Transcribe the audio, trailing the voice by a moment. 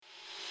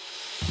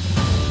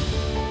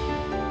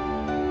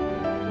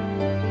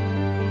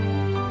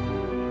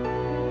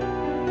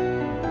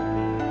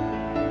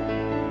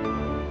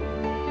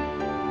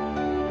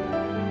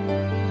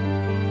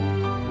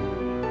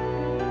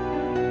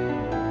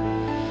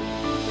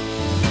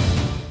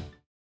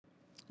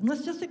And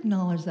let's just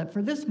acknowledge that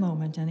for this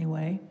moment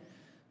anyway,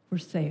 we're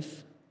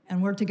safe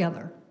and we're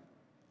together.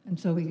 And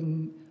so we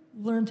can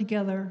learn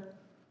together,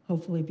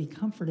 hopefully be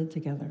comforted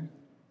together.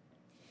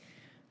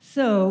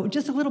 So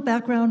just a little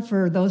background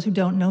for those who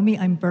don't know me.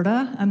 I'm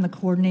Berta. I'm the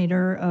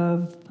coordinator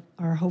of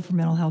our Hope for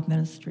Mental Health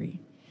Ministry.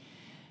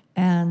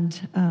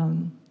 And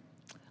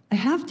I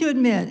have to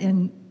admit,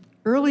 in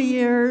early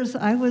years,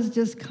 I was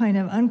just kind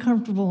of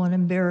uncomfortable and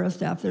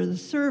embarrassed after the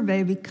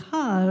survey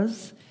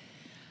because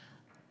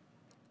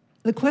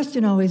the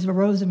question always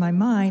arose in my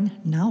mind,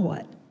 now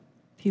what?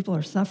 People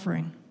are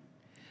suffering.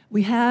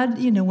 We had,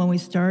 when we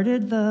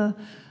started the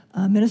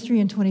ministry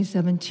in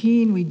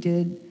 2017,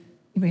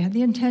 we had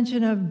the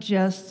intention of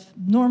just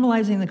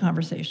normalizing the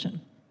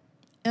conversation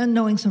and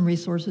knowing some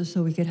resources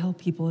so we could help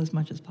people as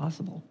much as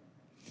possible.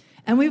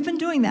 And we've been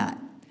doing that.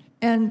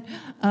 And,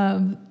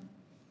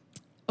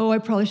 I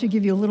probably should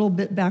give you a little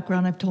bit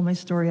background. I've told my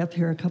story up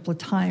here a couple of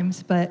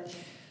times, but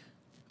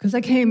because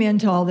I came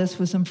into all this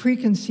with some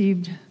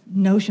preconceived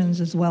notions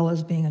as well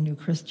as being a new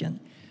Christian.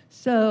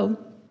 So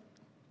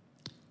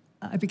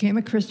I became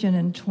a Christian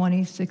in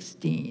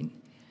 2016.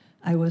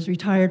 I was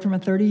retired from a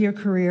 30-year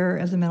career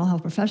as a mental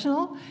health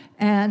professional,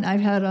 and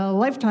I've had a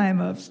lifetime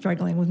of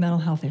struggling with mental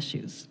health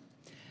issues.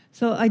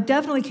 So I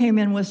definitely came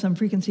in with some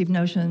preconceived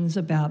notions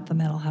about the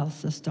mental health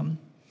system.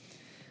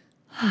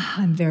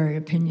 I'm very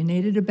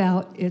opinionated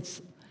about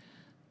its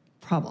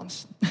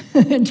problems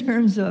in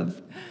terms of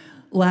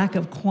lack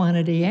of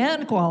quantity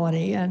and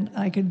quality, and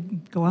I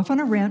could go off on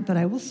a rant, but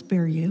I will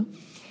spare you.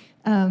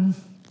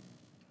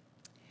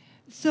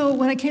 So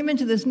when I came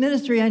into this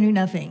ministry, I knew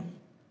nothing.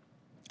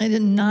 I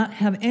did not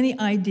have any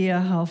idea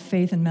how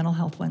faith and mental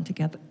health went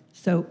together.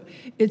 So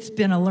it's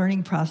been a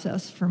learning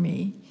process for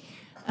me.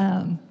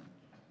 And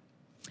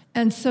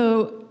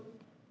so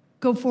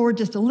go forward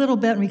just a little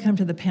bit and we come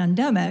to the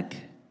pandemic.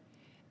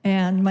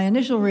 And my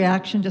initial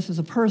reaction just as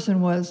a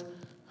person was,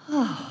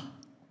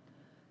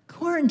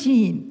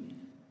 quarantine,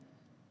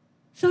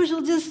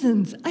 social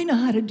distance, I know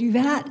how to do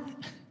that.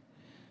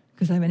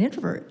 Because I'm an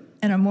introvert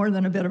and I'm more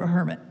than a bit of a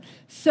hermit.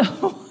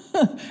 So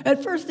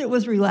at first it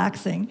was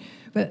relaxing,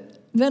 but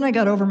then I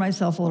got over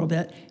myself a little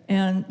bit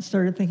and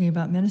started thinking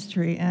about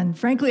ministry. And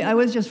frankly, I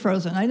was just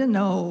frozen. I didn't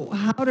know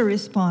how to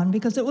respond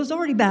because it was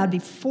already bad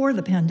before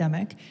the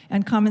pandemic.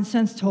 And common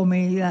sense told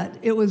me that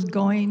it was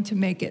going to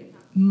make it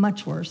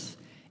much worse.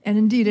 And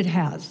indeed it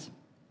has.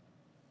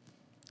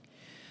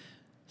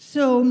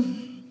 So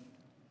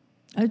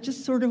I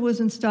just sort of was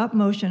in stop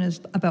motion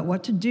about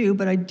what to do,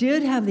 but I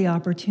did have the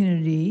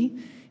opportunity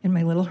in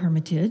my little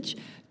hermitage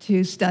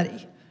to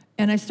study.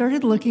 And I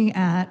started looking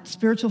at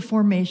spiritual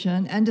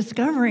formation and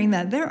discovering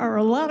that there are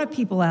a lot of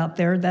people out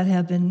there that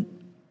have been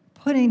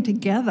putting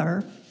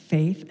together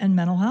faith and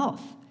mental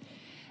health.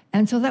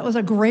 And so that was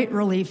a great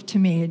relief to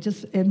me.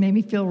 It made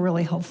me feel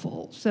really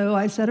hopeful. So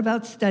I set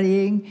about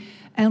studying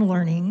and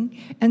learning.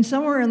 And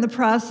somewhere in the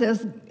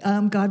process,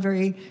 God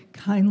very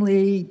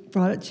kindly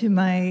brought it to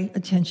my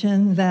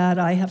attention that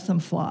I have some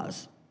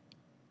flaws.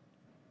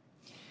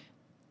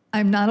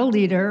 I'm not a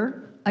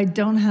leader. I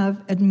don't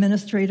have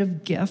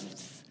administrative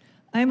gifts.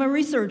 I'm a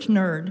research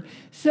nerd.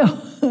 So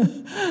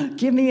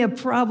give me a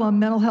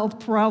mental health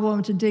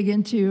problem to dig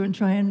into and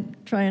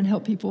try and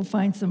help people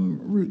find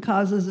some root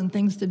causes and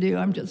things to do.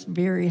 I'm just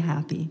very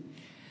happy.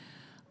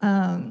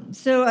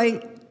 So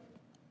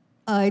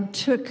I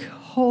took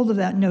hold of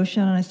that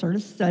notion and I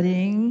started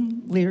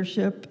studying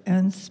leadership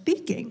and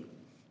speaking.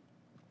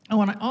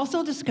 Oh, and I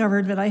also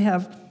discovered that I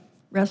have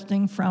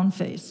resting frown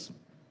face.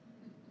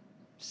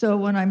 So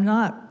when I'm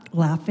not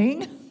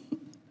laughing,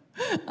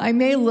 I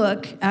may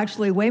look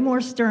actually way more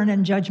stern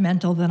and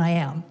judgmental than I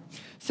am.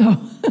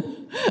 So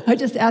I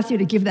just ask you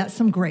to give that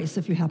some grace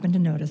if you happen to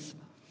notice.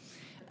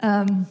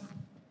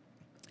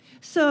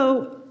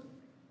 So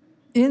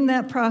in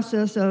that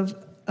process of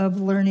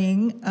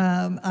learning,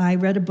 I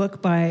read a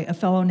book by a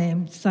fellow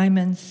named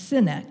Simon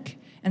Sinek,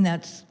 and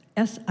that's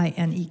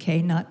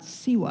S-I-N-E-K, not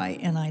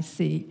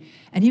C-Y-N-I-C.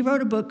 And he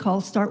wrote a book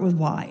called Start With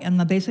Why, and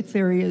the basic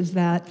theory is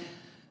that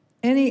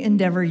any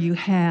endeavor you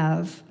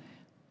have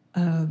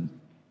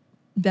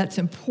that's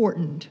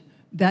important,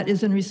 that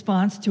is in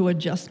response to a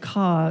just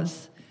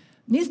cause,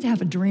 needs to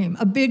have a dream,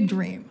 a big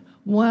dream,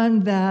 one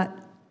that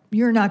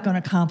you're not going to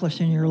accomplish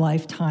in your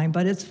lifetime,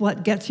 but it's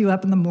what gets you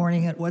up in the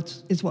morning,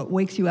 it's what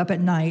wakes you up at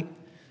night,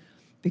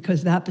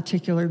 because that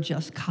particular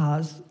just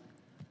cause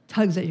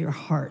tugs at your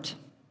heart.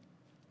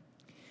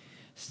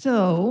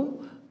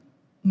 So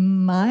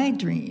my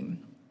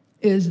dream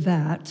is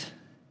that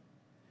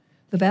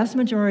the vast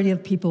majority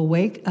of people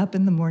wake up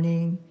in the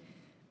morning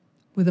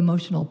with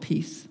emotional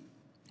peace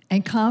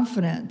and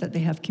confident that they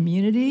have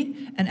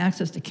community and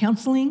access to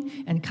counseling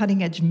and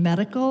cutting-edge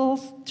medical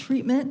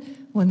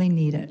treatment when they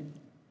need it.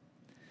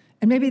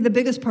 And maybe the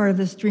biggest part of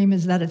this dream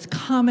is that it's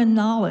common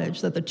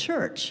knowledge that the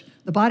church,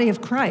 the body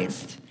of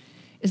Christ,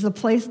 is the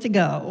place to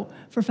go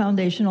for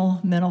foundational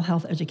mental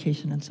health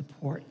education and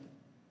support.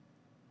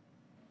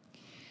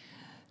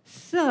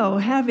 So,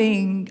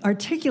 having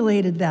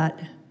articulated that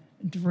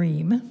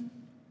dream,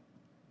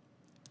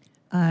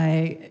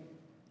 I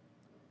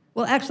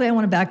Well, actually, I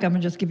want to back up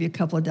and just give you a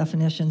couple of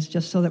definitions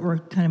just so that we're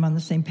kind of on the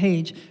same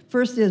page.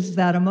 First is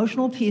that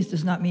emotional peace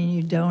does not mean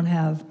you don't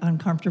have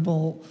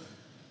uncomfortable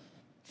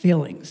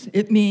feelings.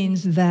 It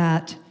means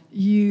that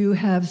you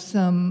have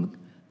some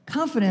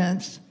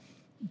confidence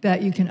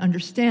that you can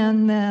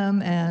understand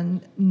them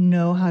and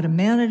know how to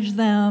manage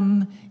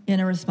them in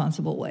a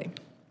responsible way.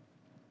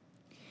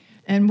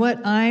 And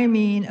what I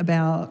mean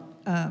about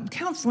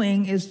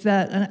counseling is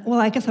that, well,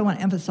 I guess I want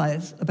to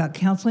emphasize about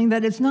counseling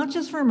that it's not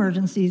just for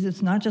emergencies,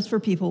 it's not just for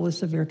people with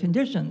severe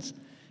conditions.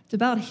 It's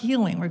about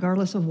healing,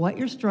 regardless of what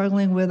you're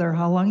struggling with or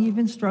how long you've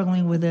been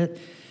struggling with it.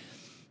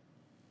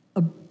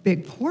 A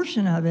big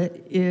portion of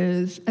it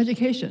is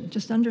education,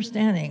 just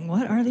understanding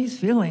what are these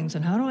feelings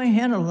and how do I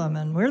handle them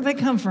and where do they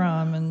come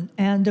from,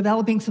 and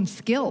developing some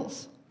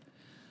skills.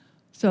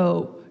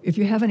 So if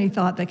you have any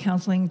thought that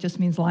counseling just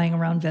means lying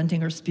around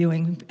venting or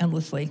spewing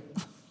endlessly,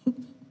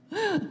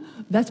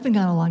 that's been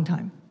gone a long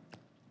time.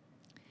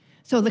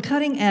 So the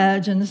cutting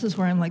edge, and this is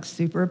where I'm like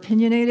super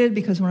opinionated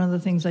because one of the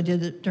things I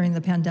did during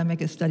the pandemic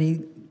is study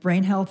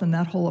brain health and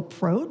that whole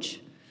approach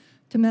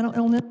to mental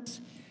illness.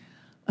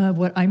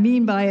 What I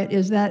mean by it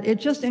is that it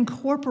just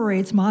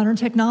incorporates modern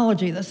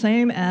technology, the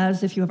same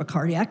as if you have a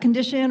cardiac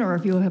condition or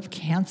if you have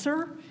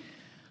cancer.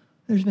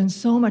 There's been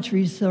so much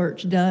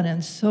research done,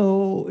 and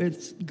so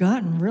it's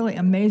gotten really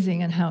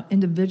amazing in how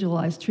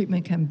individualized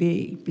treatment can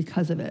be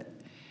because of it.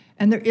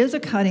 And there is a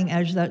cutting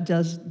edge that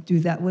does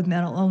do that with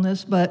mental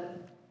illness, but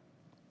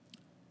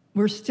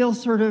we're still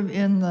sort of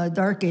in the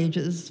dark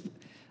ages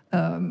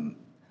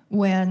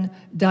when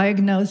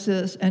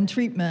diagnosis and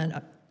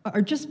treatment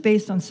are just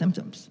based on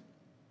symptoms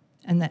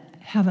and that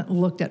haven't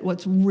looked at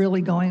what's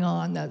really going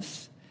on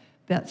that's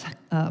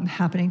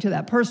happening to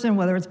that person,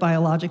 whether it's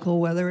biological,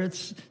 whether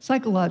it's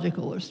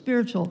psychological or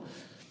spiritual.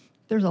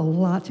 There's a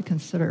lot to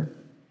consider.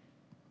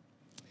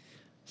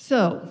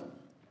 So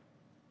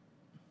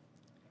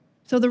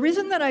the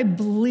reason that I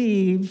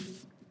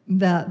believe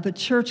that the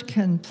church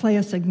can play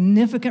a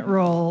significant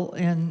role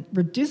in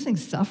reducing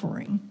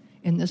suffering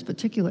in this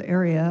particular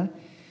area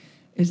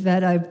is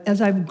that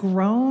as I've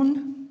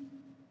grown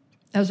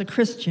as a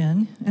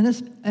Christian, and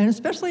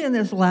especially in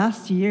this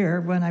last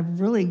year when I've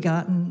really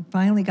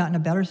finally gotten a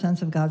better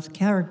sense of God's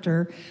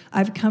character,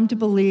 I've come to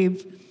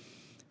believe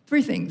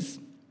three things.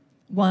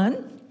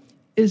 One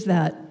is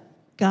that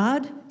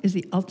God is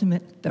the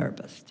ultimate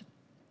therapist.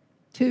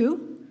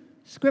 Two,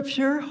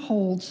 Scripture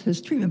holds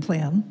his treatment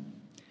plan.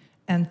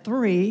 And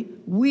three,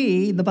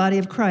 we, the body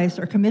of Christ,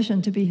 are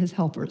commissioned to be his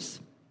helpers.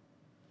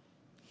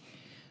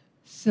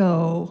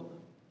 So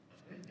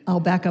I'll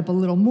back up a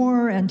little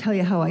more and tell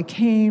you how I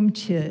came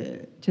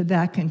to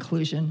that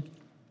conclusion.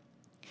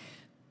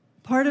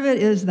 Part of it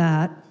is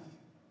that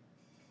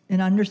in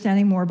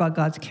understanding more about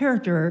God's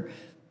character,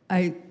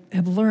 I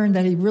have learned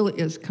that he really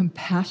is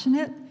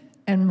compassionate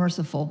and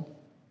merciful.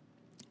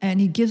 And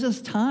he gives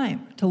us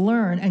time to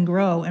learn and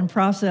grow and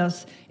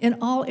process in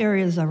all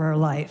areas of our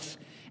life.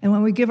 And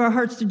when we give our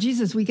hearts to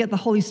Jesus, we get the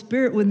Holy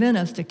Spirit within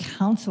us to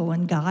counsel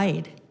and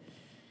guide,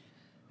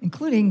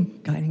 including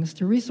guiding us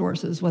to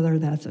resources, whether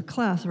that's a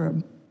class or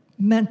a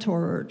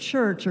mentor or a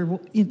church, or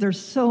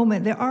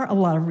there are a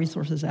lot of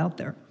resources out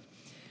there.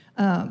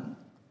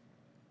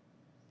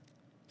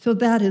 So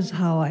that is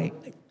how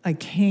I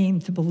came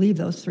to believe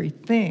those three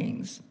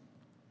things.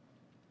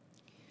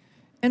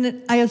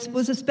 And I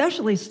was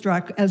especially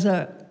struck as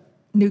a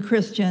new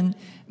Christian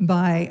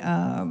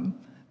by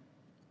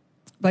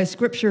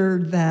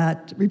Scripture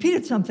that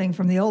repeated something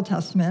from the Old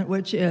Testament,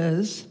 which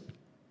is,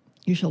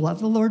 you shall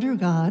love the Lord your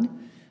God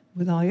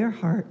with all your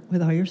heart,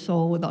 with all your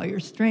soul, with all your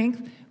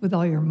strength, with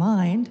all your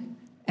mind,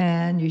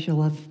 and you shall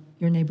love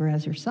your neighbor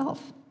as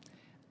yourself.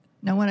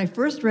 Now, when I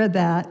first read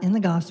that in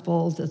the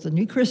Gospels as a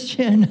new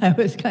Christian, I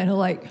was kind of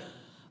like,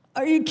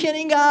 are you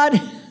kidding,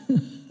 God?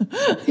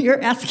 You're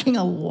asking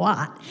a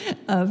lot.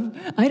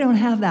 I don't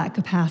have that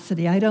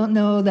capacity. I don't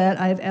know that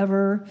I've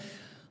ever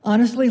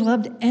honestly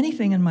loved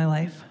anything in my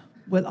life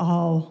with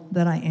all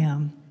that I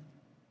am.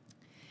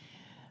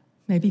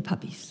 Maybe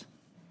puppies.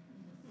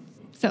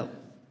 So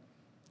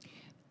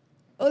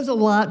it was a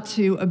lot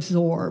to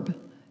absorb,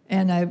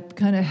 and I've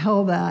kind of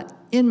held that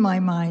in my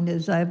mind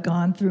as I've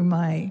gone through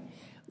my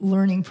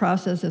learning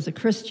process as a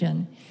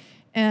Christian.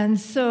 And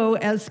so,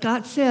 as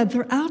Scott said,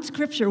 throughout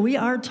Scripture, we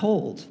are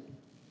told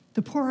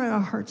to pour out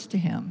our hearts to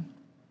him,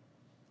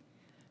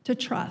 to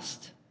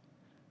trust.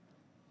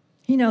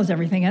 He knows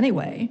everything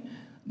anyway,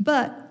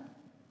 but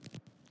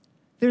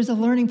there's a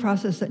learning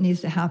process that needs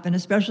to happen,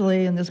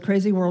 especially in this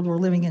crazy world we're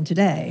living in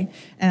today.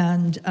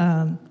 And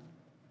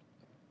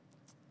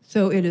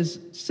so it is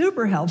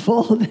super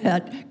helpful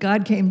that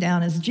God came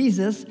down as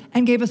Jesus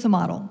and gave us a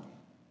model.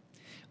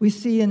 We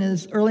see in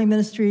his early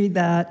ministry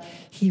that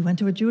he went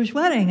to a Jewish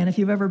wedding, and if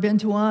you've ever been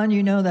to one,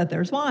 you know that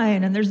there's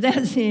wine, and there's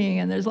dancing,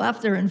 and there's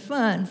laughter and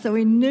fun. So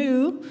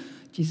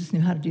Jesus knew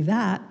how to do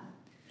that.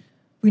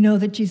 We know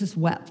that Jesus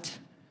wept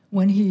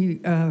when he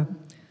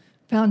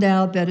found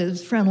out that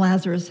his friend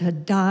Lazarus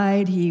had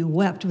died. He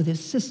wept with his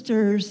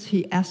sisters.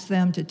 He asked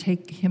them to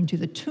take him to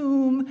the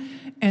tomb.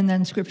 And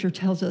then Scripture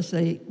tells us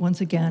that, once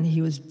again,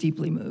 he was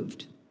deeply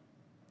moved.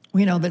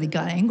 We know that he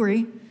got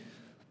angry.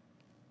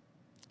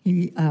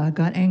 He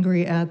got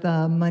angry at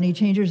the money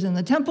changers in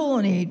the temple,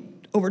 and he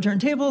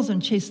overturned tables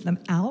and chased them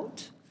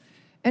out.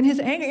 And his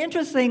anger,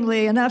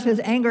 interestingly enough, his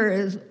anger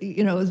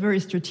is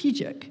very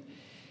strategic.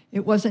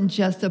 It wasn't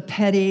just a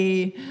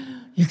petty,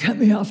 you cut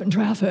me off in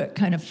traffic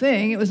kind of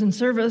thing. It was in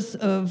service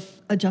of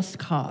a just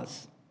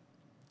cause.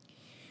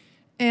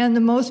 And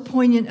the most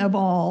poignant of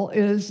all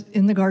is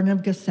in the Garden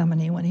of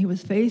Gethsemane when he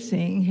was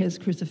facing his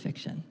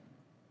crucifixion.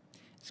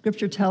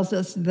 Scripture tells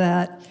us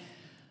that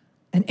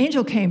an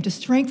angel came to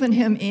strengthen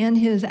him in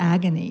his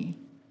agony,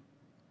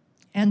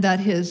 and that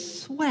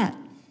his sweat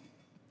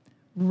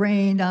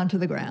rained onto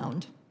the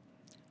ground.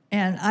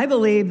 And I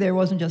believe there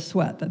wasn't just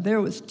sweat, that there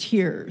was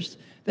tears,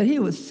 that he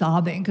was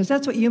sobbing, because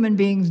that's what human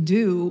beings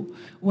do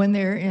when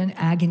they're in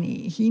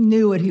agony. He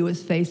knew what he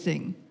was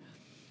facing.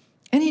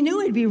 And he knew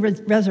he'd be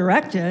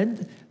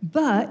resurrected,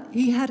 but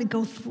he had to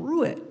go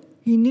through it.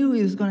 He knew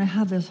he was going to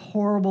have this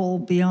horrible,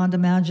 beyond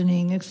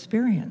imagining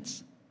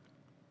experience.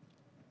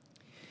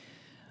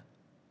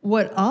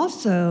 What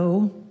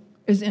also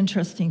is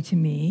interesting to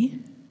me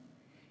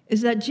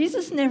is that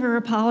Jesus never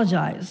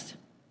apologized.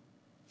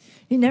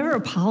 He never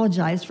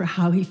apologized for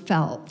how he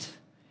felt.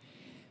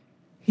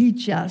 He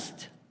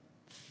just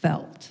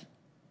felt.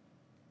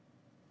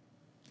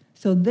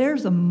 So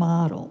there's a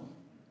model.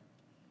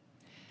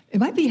 It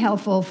might be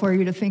helpful for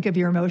you to think of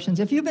your emotions.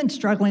 If you've been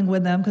struggling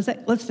with them, because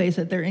let's face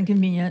it, they're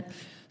inconvenient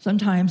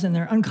sometimes and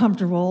they're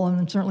uncomfortable,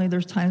 and certainly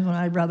there's times when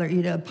I'd rather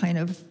eat a pint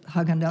of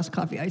Haagen-Dazs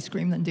coffee ice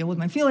cream than deal with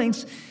my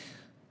feelings.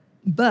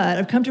 But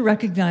I've come to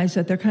recognize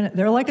that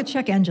they're like a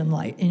check engine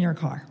light in your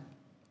car.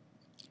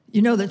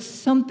 You know that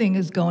something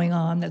is going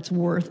on that's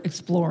worth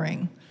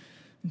exploring.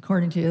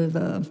 According to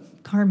the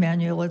car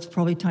manual, it's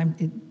probably time.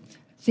 It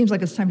seems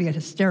like it's time to get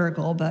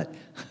hysterical, but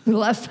the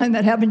last time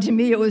that happened to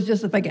me, it was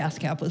just if a gas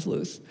cap was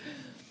loose.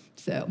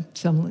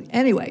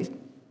 Anyways,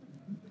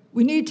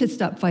 we need to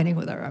stop fighting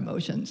with our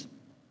emotions.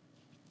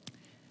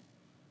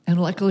 And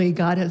luckily,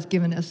 God has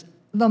given us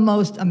the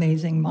most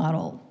amazing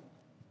model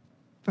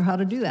for how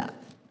to do that.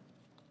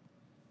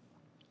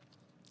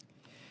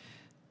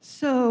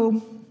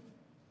 So,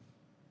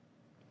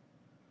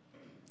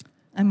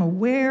 I'm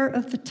aware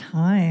of the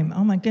time.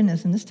 Oh my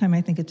goodness, and this time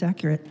I think it's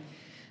accurate.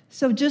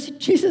 So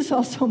Jesus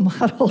also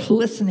modeled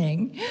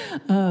listening.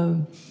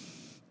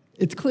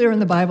 It's clear in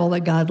the Bible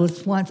that God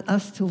wants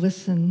us to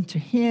listen to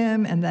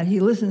him, and that he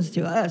listens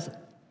to us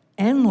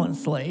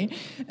endlessly,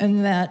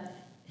 and that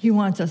he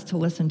wants us to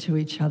listen to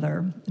each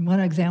other. And one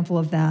example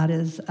of that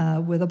is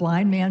with a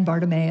blind man,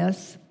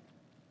 Bartimaeus,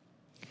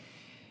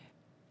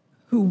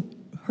 who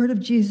heard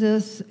of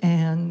Jesus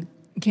and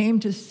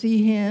came to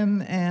see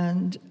him,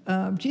 and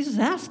Jesus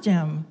asked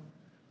him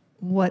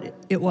what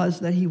it was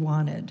that he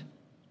wanted.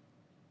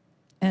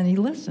 And he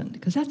listened,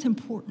 because that's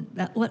important.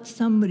 That lets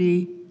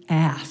somebody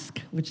ask,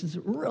 which is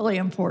really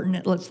important.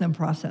 It lets them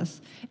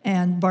process.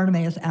 And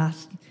Bartimaeus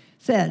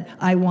said,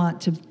 I want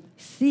to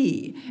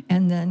see.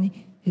 And then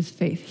his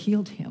faith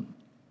healed him.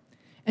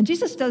 And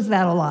Jesus does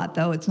that a lot,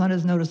 though. It's not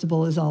as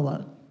noticeable as all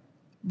the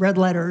red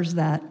letters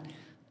that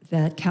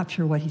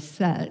capture what he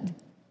said.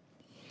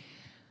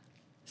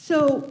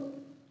 So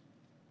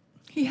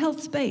he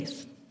held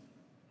space,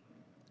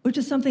 which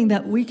is something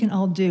that we can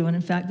all do. And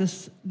in fact,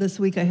 this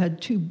week I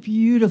had two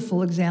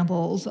beautiful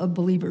examples of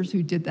believers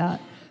who did that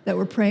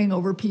were praying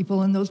over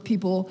people, and those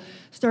people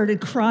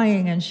started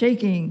crying and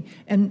shaking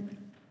and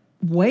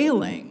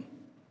wailing.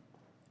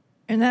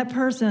 And that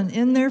person,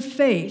 in their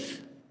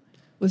faith,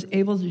 was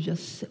able to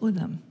just sit with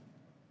them.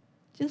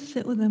 Just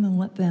sit with them and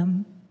let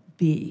them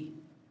be.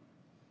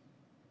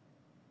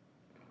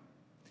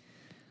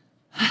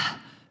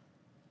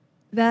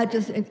 That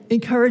just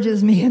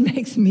encourages me and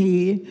makes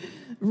me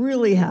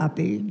really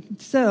happy.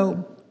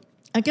 So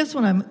I guess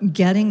what I'm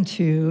getting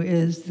to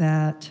is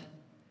that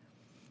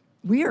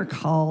we are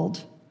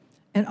called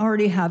and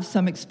already have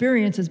some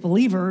experience as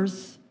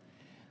believers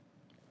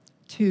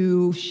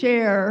to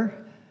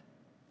share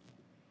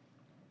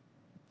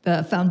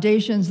the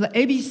foundations, the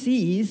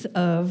ABCs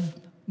of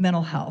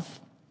mental health.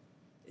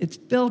 It's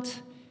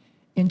built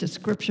into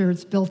Scripture,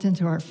 it's built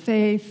into our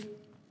faith,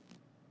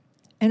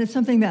 and it's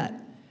something that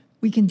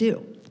we can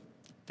do.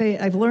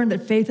 I've learned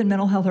that faith and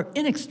mental health are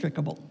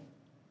inextricable.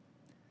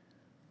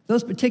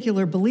 Those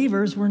particular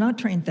believers were not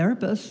trained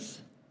therapists.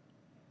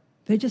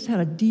 They just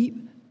had a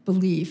deep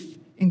belief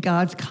in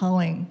God's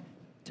calling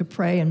to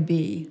pray and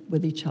be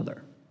with each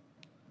other.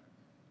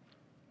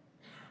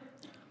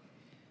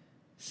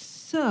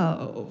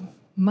 So,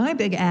 my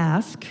big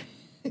ask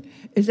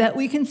is that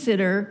we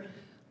consider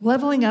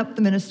leveling up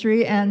the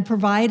ministry and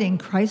providing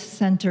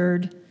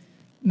Christ-centered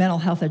mental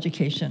health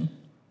education.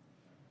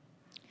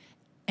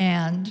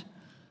 And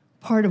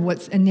part of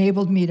what's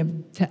enabled me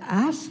to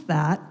ask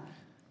that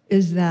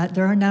is that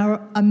there are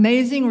now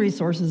amazing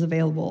resources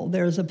available.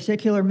 There's a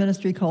particular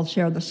ministry called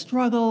Share the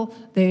Struggle.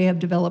 They have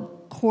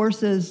developed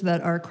courses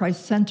that are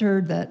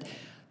Christ-centered, that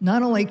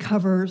not only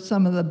cover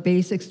some of the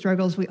basic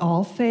struggles we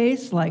all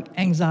face, like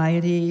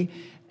anxiety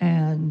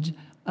and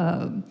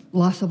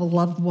loss of a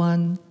loved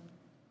one,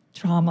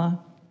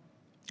 trauma,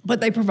 but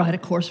they provide a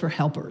course for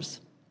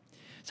helpers.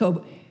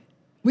 So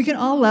we can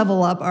all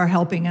level up our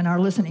helping and our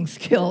listening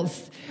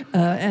skills,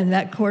 and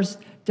that course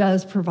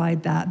does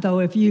provide that. Though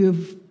if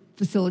you've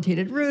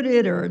facilitated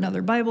Rooted or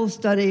another Bible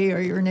study or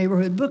your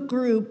neighborhood book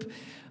group,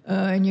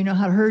 and you know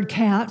how to herd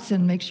cats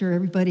and make sure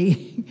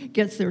everybody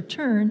gets their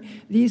turn,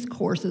 these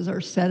courses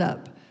are set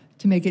up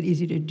to make it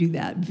easy to do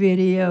that.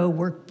 Video,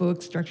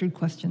 workbooks, structured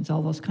questions,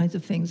 all those kinds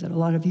of things that a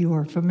lot of you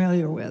are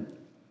familiar with.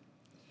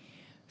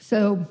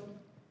 So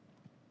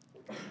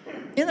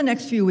in the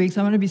next few weeks,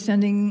 I'm going to be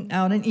sending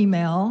out an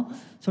email,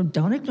 so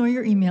don't ignore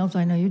your emails.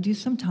 I know you do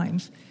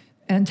sometimes.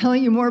 And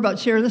telling you more about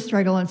Share the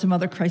Struggle and some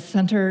other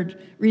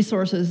Christ-centered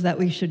resources that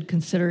we should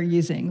consider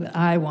using, that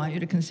I want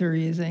you to consider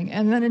using.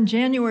 And then in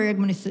January, I'm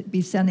going to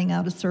be sending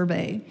out a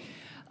survey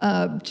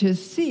to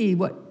see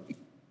what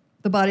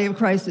the body of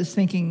Christ is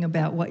thinking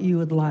about what you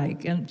would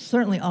like, and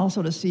certainly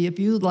also to see if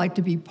you would like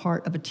to be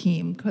part of a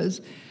team,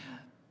 because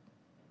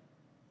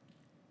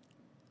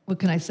what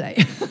can I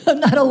say? I'm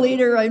not a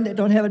leader. I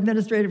don't have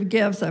administrative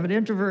gifts. I'm an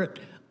introvert.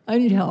 I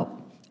need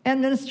help. And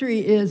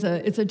ministry it's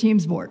a team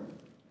sport.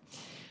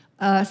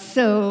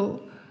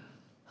 So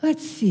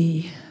let's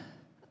see.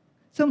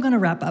 So I'm going to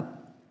wrap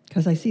up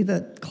because I see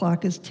the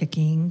clock is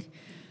ticking.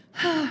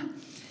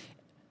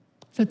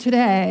 So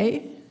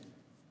today,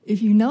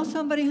 if you know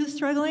somebody who's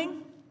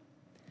struggling,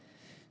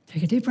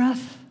 take a deep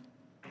breath,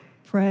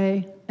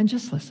 pray, and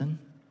just listen.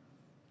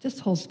 Just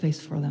hold space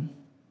for them.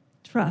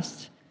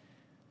 Trust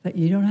that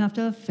you don't have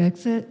to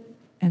fix it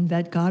and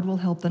that God will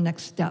help the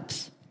next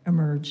steps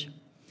emerge.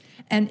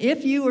 And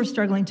if you are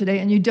struggling today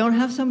and you don't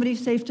have somebody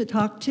safe to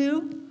talk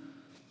to,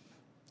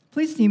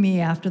 please see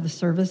me after the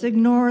service.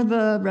 Ignore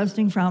the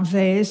resting frown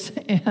face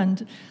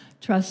and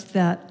trust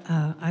that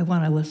I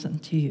want to listen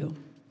to you.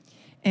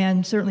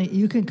 And certainly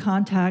you can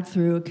contact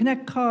through a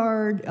Connect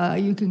card.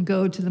 You can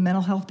go to the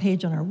mental health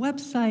page on our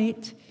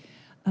website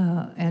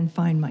and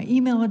find my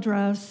email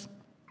address.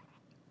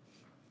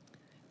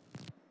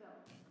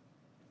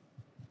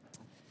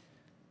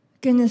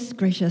 Goodness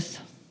gracious.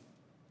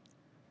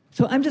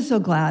 So I'm just so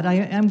glad. I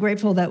am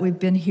grateful that we've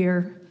been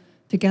here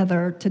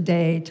together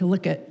today to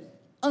look at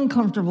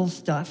uncomfortable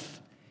stuff.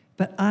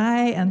 But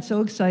I am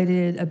so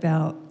excited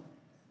about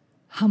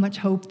how much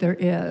hope there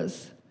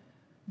is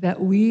that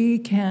we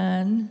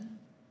can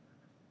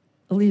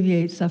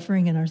alleviate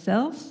suffering in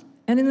ourselves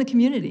and in the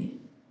community.